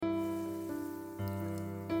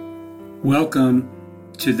Welcome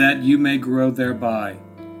to That You May Grow Thereby,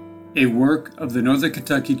 a work of the Northern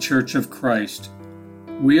Kentucky Church of Christ.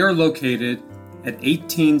 We are located at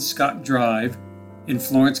 18 Scott Drive in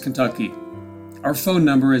Florence, Kentucky. Our phone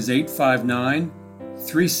number is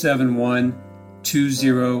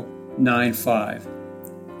 859-371-2095.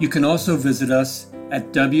 You can also visit us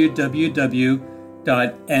at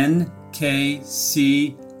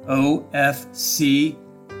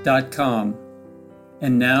www.nkcofc.com.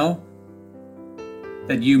 And now,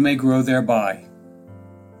 that you may grow thereby.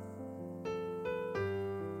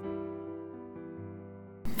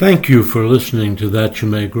 Thank you for listening to That You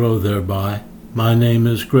May Grow Thereby. My name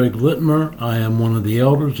is Greg Littmer. I am one of the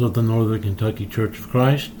elders of the Northern Kentucky Church of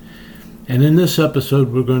Christ. And in this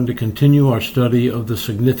episode, we're going to continue our study of the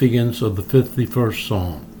significance of the 51st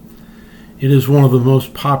Psalm. It is one of the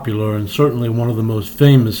most popular and certainly one of the most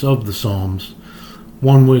famous of the Psalms,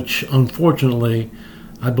 one which, unfortunately,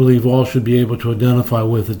 I believe all should be able to identify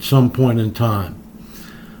with at some point in time.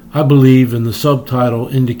 I believe, and the subtitle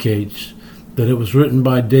indicates, that it was written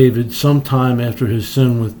by David sometime after his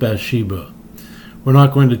sin with Bathsheba. We're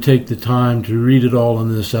not going to take the time to read it all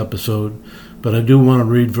in this episode, but I do want to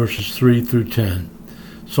read verses 3 through 10.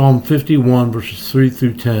 Psalm 51 verses 3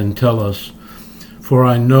 through 10 tell us, "For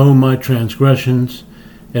I know my transgressions,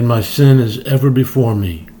 and my sin is ever before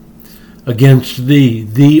me. Against thee,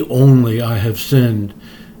 thee only, I have sinned,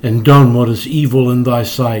 and done what is evil in thy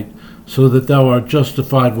sight, so that thou art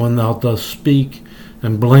justified when thou dost speak,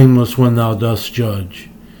 and blameless when thou dost judge.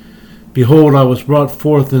 Behold, I was brought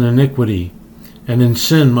forth in iniquity, and in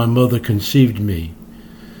sin my mother conceived me.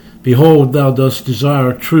 Behold, thou dost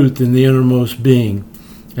desire truth in the innermost being,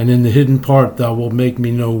 and in the hidden part thou wilt make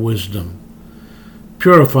me know wisdom.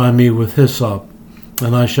 Purify me with hyssop,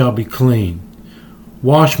 and I shall be clean.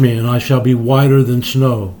 Wash me, and I shall be whiter than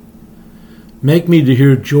snow. Make me to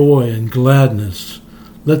hear joy and gladness.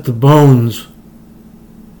 Let the bones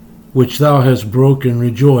which thou hast broken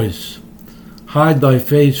rejoice. Hide thy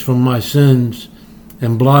face from my sins,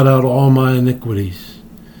 and blot out all my iniquities.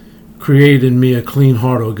 Create in me a clean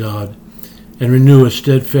heart, O God, and renew a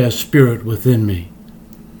steadfast spirit within me."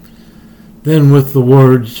 Then with the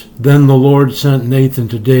words, "Then the Lord sent Nathan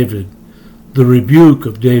to David," the rebuke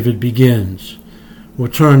of David begins. We'll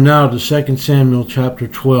turn now to 2 Samuel chapter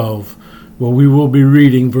 12, where we will be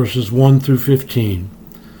reading verses 1 through 15.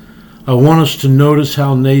 I want us to notice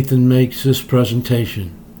how Nathan makes this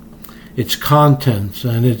presentation, its contents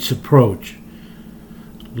and its approach.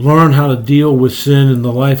 Learn how to deal with sin in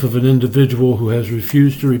the life of an individual who has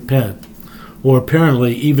refused to repent, or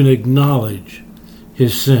apparently even acknowledge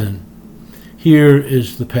his sin. Here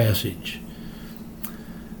is the passage.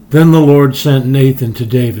 "Then the Lord sent Nathan to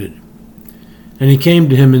David. And he came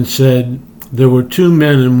to him and said, There were 2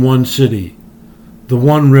 men in one city, the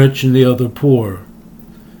one rich and the other poor.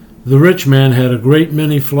 The rich man had a great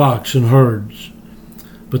many flocks and herds,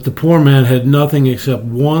 but the poor man had nothing except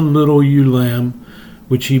one little ewe lamb,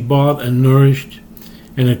 which he bought and nourished,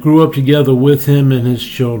 and it grew up together with him and his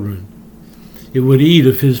children. It would eat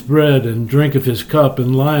of his bread and drink of his cup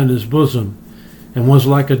and lie in his bosom, and was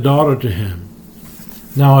like a daughter to him.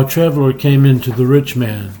 Now a traveler came in to the rich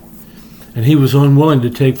man, and he was unwilling to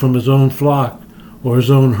take from his own flock or his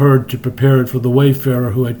own herd to prepare it for the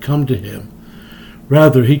wayfarer who had come to him.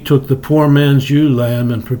 Rather, he took the poor man's ewe lamb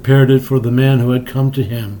and prepared it for the man who had come to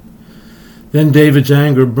him. Then David's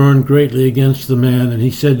anger burned greatly against the man, and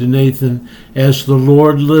he said to Nathan, As the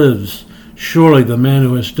Lord lives, surely the man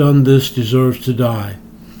who has done this deserves to die,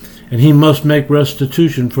 and he must make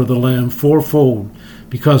restitution for the lamb fourfold,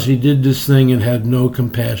 because he did this thing and had no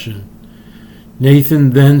compassion.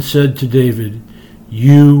 Nathan then said to David,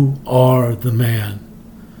 You are the man.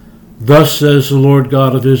 Thus says the Lord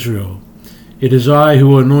God of Israel, It is I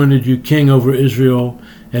who anointed you king over Israel,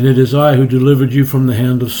 and it is I who delivered you from the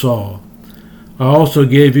hand of Saul. I also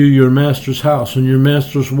gave you your master's house and your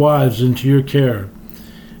master's wives into your care,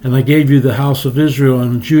 and I gave you the house of Israel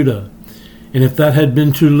and Judah. And if that had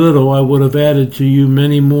been too little, I would have added to you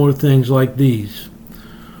many more things like these.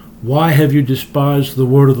 Why have you despised the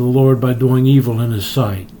word of the Lord by doing evil in his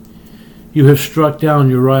sight? You have struck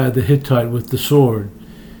down Uriah the Hittite with the sword,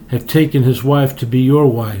 have taken his wife to be your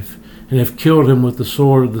wife, and have killed him with the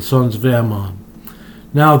sword of the sons of Ammon.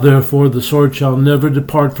 Now therefore the sword shall never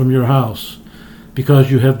depart from your house,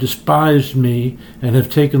 because you have despised me, and have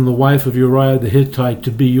taken the wife of Uriah the Hittite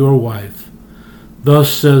to be your wife.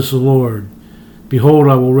 Thus says the Lord, Behold,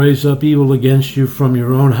 I will raise up evil against you from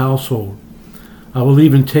your own household. I will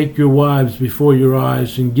even take your wives before your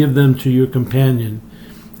eyes and give them to your companion,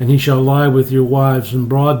 and he shall lie with your wives in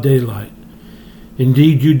broad daylight.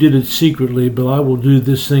 Indeed, you did it secretly, but I will do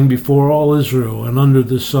this thing before all Israel and under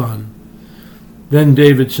the sun." Then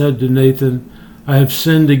David said to Nathan, "I have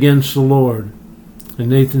sinned against the Lord."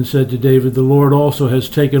 And Nathan said to David, "The Lord also has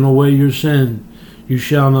taken away your sin. You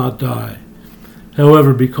shall not die.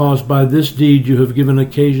 However, because by this deed you have given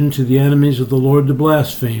occasion to the enemies of the Lord to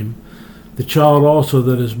blaspheme, the child also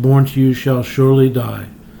that is born to you shall surely die."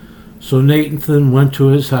 So Nathan went to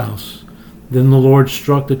his house. Then the Lord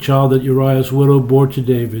struck the child that Uriah's widow bore to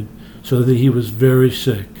David, so that he was very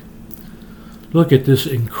sick. Look at this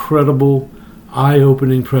incredible,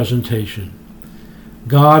 eye-opening presentation.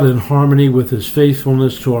 God, in harmony with his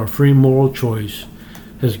faithfulness to our free moral choice,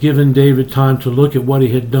 has given David time to look at what he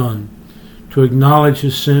had done, to acknowledge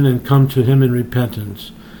his sin and come to him in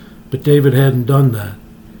repentance. But David hadn't done that.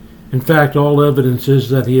 In fact, all evidence is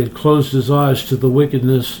that he had closed his eyes to the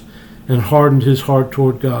wickedness and hardened his heart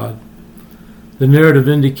toward God. The narrative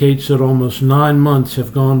indicates that almost 9 months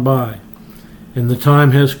have gone by, and the time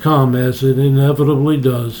has come, as it inevitably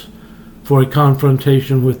does, for a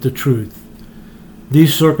confrontation with the truth.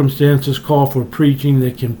 These circumstances call for preaching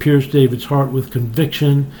that can pierce David's heart with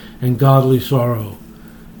conviction and godly sorrow.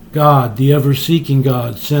 God, the ever-seeking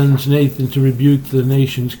God, sends Nathan to rebuke the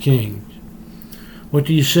nation's king. What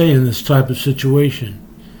do you say in this type of situation?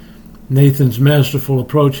 Nathan's masterful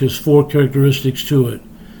approach has 4 characteristics to it.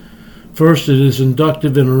 First, it is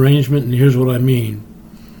inductive in arrangement, and here's what I mean.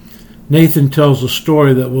 Nathan tells a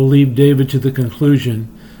story that will lead David to the conclusion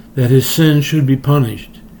that his sin should be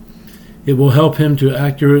punished. It will help him to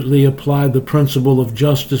accurately apply the principle of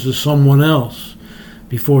justice to someone else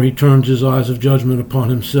before he turns his eyes of judgment upon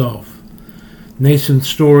himself. Nathan's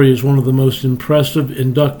story is one of the most impressive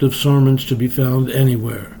inductive sermons to be found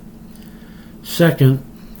anywhere. Second,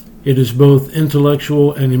 it is both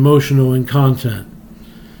intellectual and emotional in content.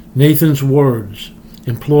 Nathan's words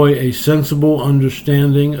employ a sensible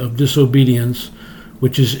understanding of disobedience,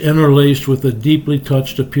 which is interlaced with a deeply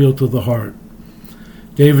touched appeal to the heart.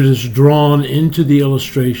 David is drawn into the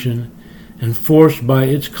illustration and forced by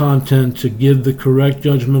its content to give the correct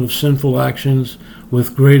judgment of sinful actions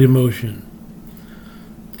with great emotion.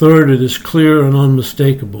 Third, it is clear and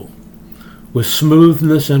unmistakable. With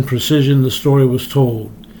smoothness and precision, the story was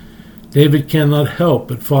told. David cannot help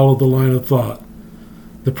but follow the line of thought.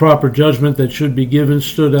 The proper judgment that should be given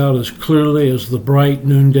stood out as clearly as the bright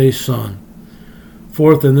noonday sun.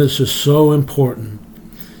 Fourth, and this is so important,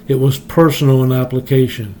 it was personal in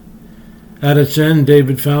application. At its end,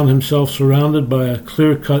 David found himself surrounded by a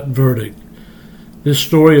clear-cut verdict. This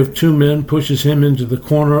story of 2 men pushes him into the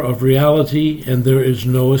corner of reality, and there is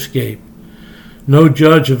no escape. No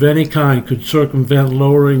judge of any kind could circumvent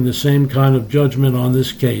lowering the same kind of judgment on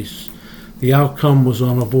this case. The outcome was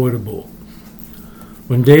unavoidable.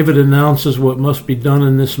 When David announces what must be done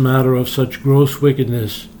in this matter of such gross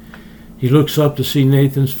wickedness, he looks up to see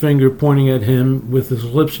Nathan's finger pointing at him with his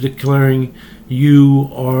lips declaring, "You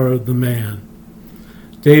are the man."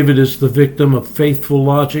 David is the victim of faithful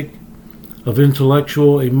logic, of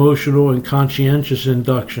intellectual, emotional, and conscientious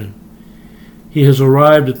induction. He has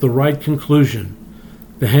arrived at the right conclusion.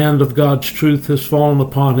 The hand of God's truth has fallen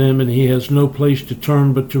upon him, and he has no place to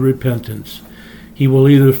turn but to repentance. He will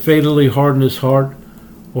either fatally harden his heart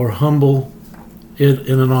or humble it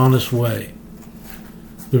in an honest way.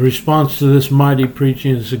 The response to this mighty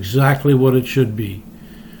preaching is exactly what it should be.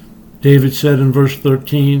 David said in verse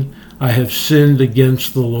 13, "I have sinned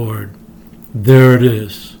against the Lord." There it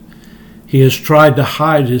is. He has tried to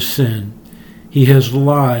hide his sin. He has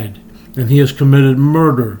lied, and he has committed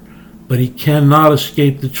murder, but he cannot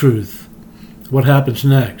escape the truth. What happens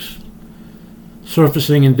next?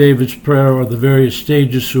 Surfacing in David's prayer are the various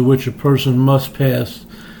stages through which a person must pass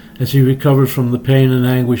as he recovers from the pain and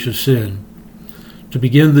anguish of sin. To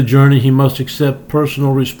begin the journey, he must accept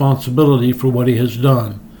personal responsibility for what he has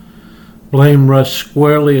done. Blame rests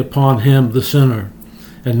squarely upon him, the sinner,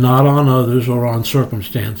 and not on others or on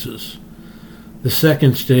circumstances. The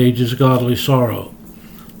second stage is godly sorrow.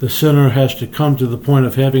 The sinner has to come to the point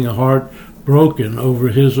of having a heart broken over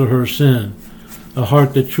his or her sin, a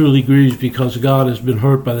heart that truly grieves because God has been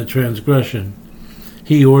hurt by the transgression.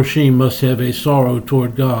 He or she must have a sorrow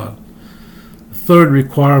toward God. The third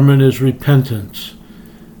requirement is repentance.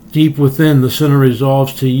 Deep within, the sinner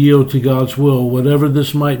resolves to yield to God's will, whatever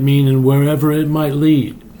this might mean and wherever it might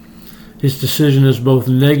lead. His decision is both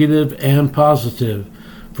negative and positive,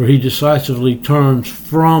 for he decisively turns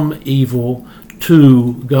from evil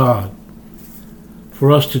to God.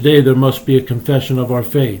 For us today, there must be a confession of our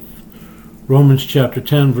faith. Romans chapter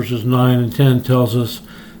 10, verses 9 and 10 tells us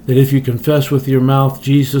that if you confess with your mouth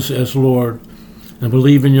Jesus as Lord and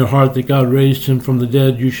believe in your heart that God raised him from the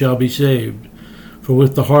dead, you shall be saved. For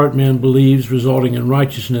with the heart man believes, resulting in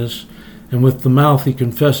righteousness, and with the mouth he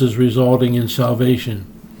confesses, resulting in salvation.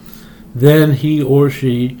 Then he or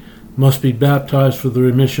she must be baptized for the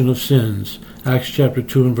remission of sins, Acts chapter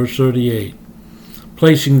 2 and verse 38,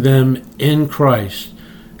 placing them in Christ,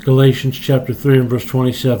 Galatians chapter 3 and verse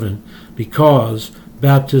 27, because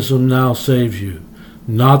baptism now saves you,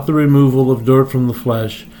 not the removal of dirt from the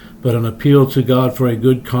flesh, but an appeal to God for a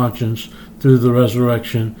good conscience through the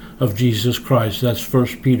resurrection of Jesus Christ. That's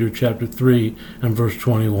 1 Peter chapter 3 and verse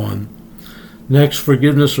 21. Next,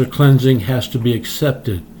 forgiveness or cleansing has to be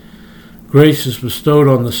accepted. Grace is bestowed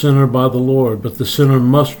on the sinner by the Lord, but the sinner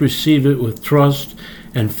must receive it with trust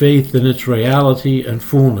and faith in its reality and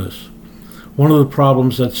fullness. One of the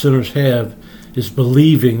problems that sinners have is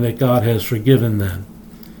believing that God has forgiven them.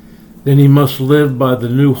 Then he must live by the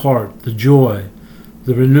new heart, the joy,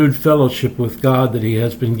 the renewed fellowship with God that he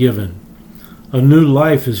has been given. A new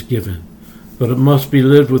life is given, but it must be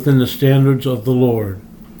lived within the standards of the Lord.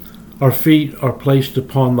 Our feet are placed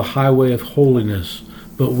upon the highway of holiness,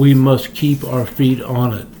 but we must keep our feet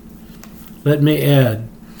on it. Let me add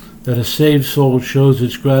that a saved soul shows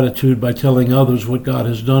its gratitude by telling others what God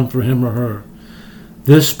has done for him or her.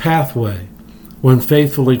 This pathway, when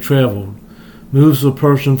faithfully traveled, moves the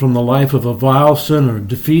person from the life of a vile sinner,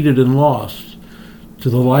 defeated and lost, to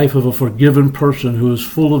the life of a forgiven person who is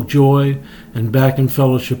full of joy and back in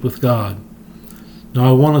fellowship with God. Now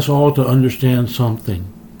I want us all to understand something.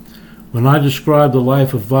 When I describe the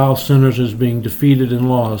life of vile sinners as being defeated and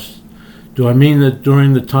lost, do I mean that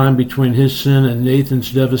during the time between his sin and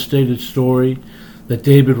Nathan's devastated story, that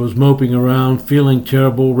David was moping around, feeling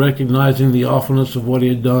terrible, recognizing the awfulness of what he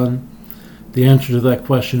had done? The answer to that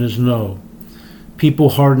question is no. People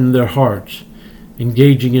harden their hearts,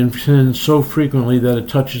 engaging in sin so frequently that it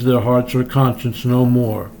touches their hearts or conscience no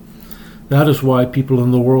more. That is why people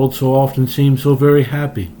in the world so often seem so very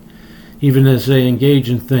happy, even as they engage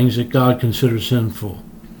in things that God considers sinful.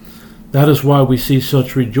 That is why we see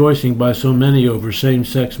such rejoicing by so many over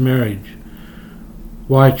same-sex marriage,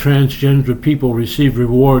 why transgender people receive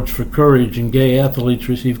rewards for courage and gay athletes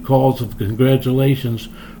receive calls of congratulations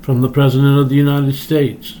from the President of the United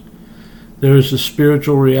States. There is a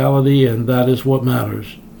spiritual reality, and that is what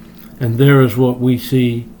matters. And there is what we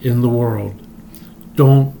see in the world.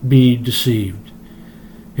 Don't be deceived.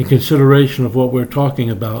 In consideration of what we're talking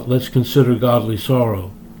about, let's consider godly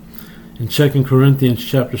sorrow. In 2 Corinthians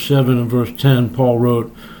chapter 7 and verse 10, Paul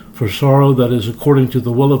wrote, "For sorrow that is according to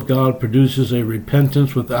the will of God produces a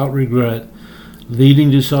repentance without regret, leading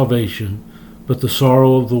to salvation, but the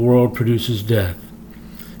sorrow of the world produces death."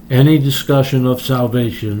 Any discussion of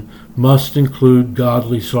salvation must include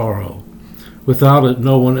godly sorrow. Without it,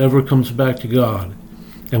 no one ever comes back to God,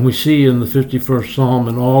 and we see in the 51st Psalm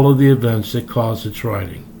and all of the events that caused its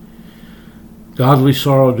writing. Godly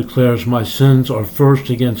sorrow declares, "My sins are first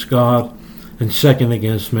against God and second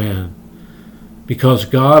against man." Because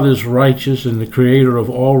God is righteous and the creator of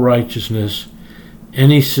all righteousness,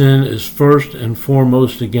 any sin is first and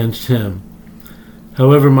foremost against him.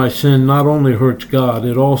 However, my sin not only hurts God,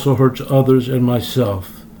 it also hurts others and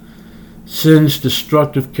myself. Sin's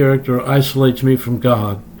destructive character isolates me from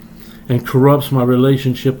God and corrupts my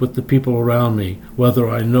relationship with the people around me, whether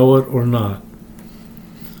I know it or not.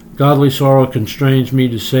 Godly sorrow constrains me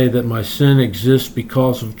to say that my sin exists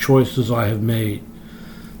because of choices I have made.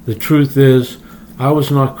 The truth is, I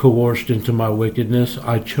was not coerced into my wickedness,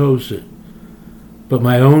 I chose it. But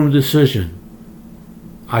my own decision,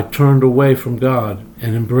 I turned away from God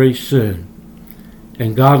and embraced sin.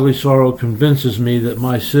 And godly sorrow convinces me that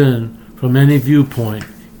my sin, from any viewpoint,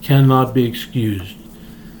 cannot be excused.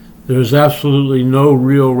 There is absolutely no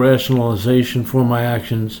real rationalization for my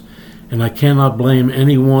actions, and I cannot blame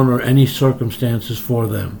anyone or any circumstances for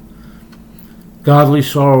them. Godly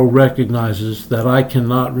sorrow recognizes that I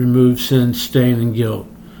cannot remove sin's stain and guilt.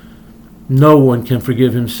 No one can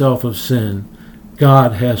forgive himself of sin.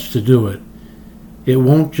 God has to do it. It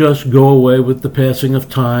won't just go away with the passing of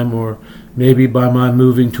time or maybe by my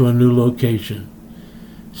moving to a new location.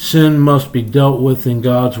 Sin must be dealt with in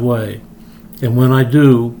God's way. And when I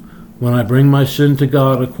do, when I bring my sin to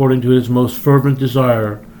God according to his most fervent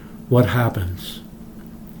desire, what happens?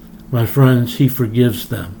 My friends, he forgives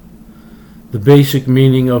them. The basic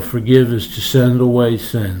meaning of forgive is to send away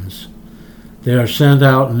sins. They are sent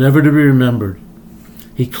out, never to be remembered.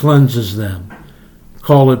 He cleanses them.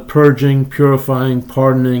 Call it purging, purifying,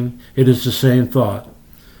 pardoning. It is the same thought.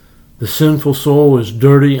 The sinful soul is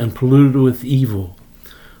dirty and polluted with evil.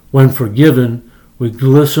 When forgiven, we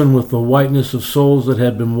glisten with the whiteness of souls that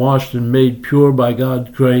have been washed and made pure by God's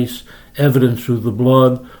grace, evident through the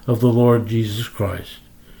blood of the Lord Jesus Christ.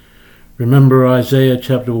 Remember Isaiah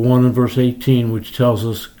chapter 1 and verse 18, which tells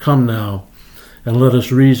us, "Come now, and let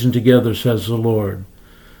us reason together, says the Lord.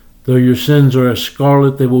 Though your sins are as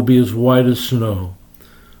scarlet, they will be as white as snow.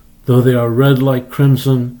 Though they are red like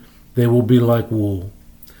crimson, they will be like wool."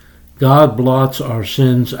 God blots our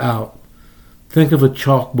sins out. Think of a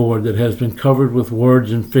chalkboard that has been covered with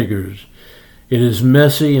words and figures. It is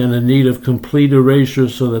messy and in need of complete erasure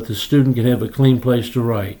so that the student can have a clean place to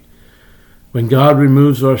write. When God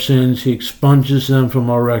removes our sins, he expunges them from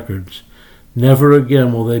our records. Never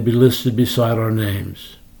again will they be listed beside our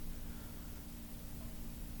names.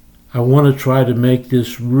 I want to try to make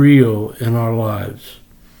this real in our lives,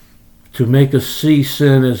 to make us see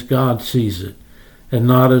sin as God sees it and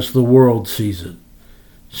not as the world sees it.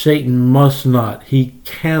 Satan must not, he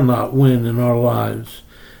cannot win in our lives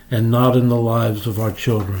and not in the lives of our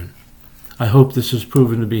children. I hope this has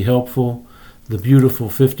proven to be helpful. The beautiful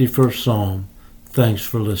 51st Psalm. Thanks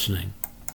for listening.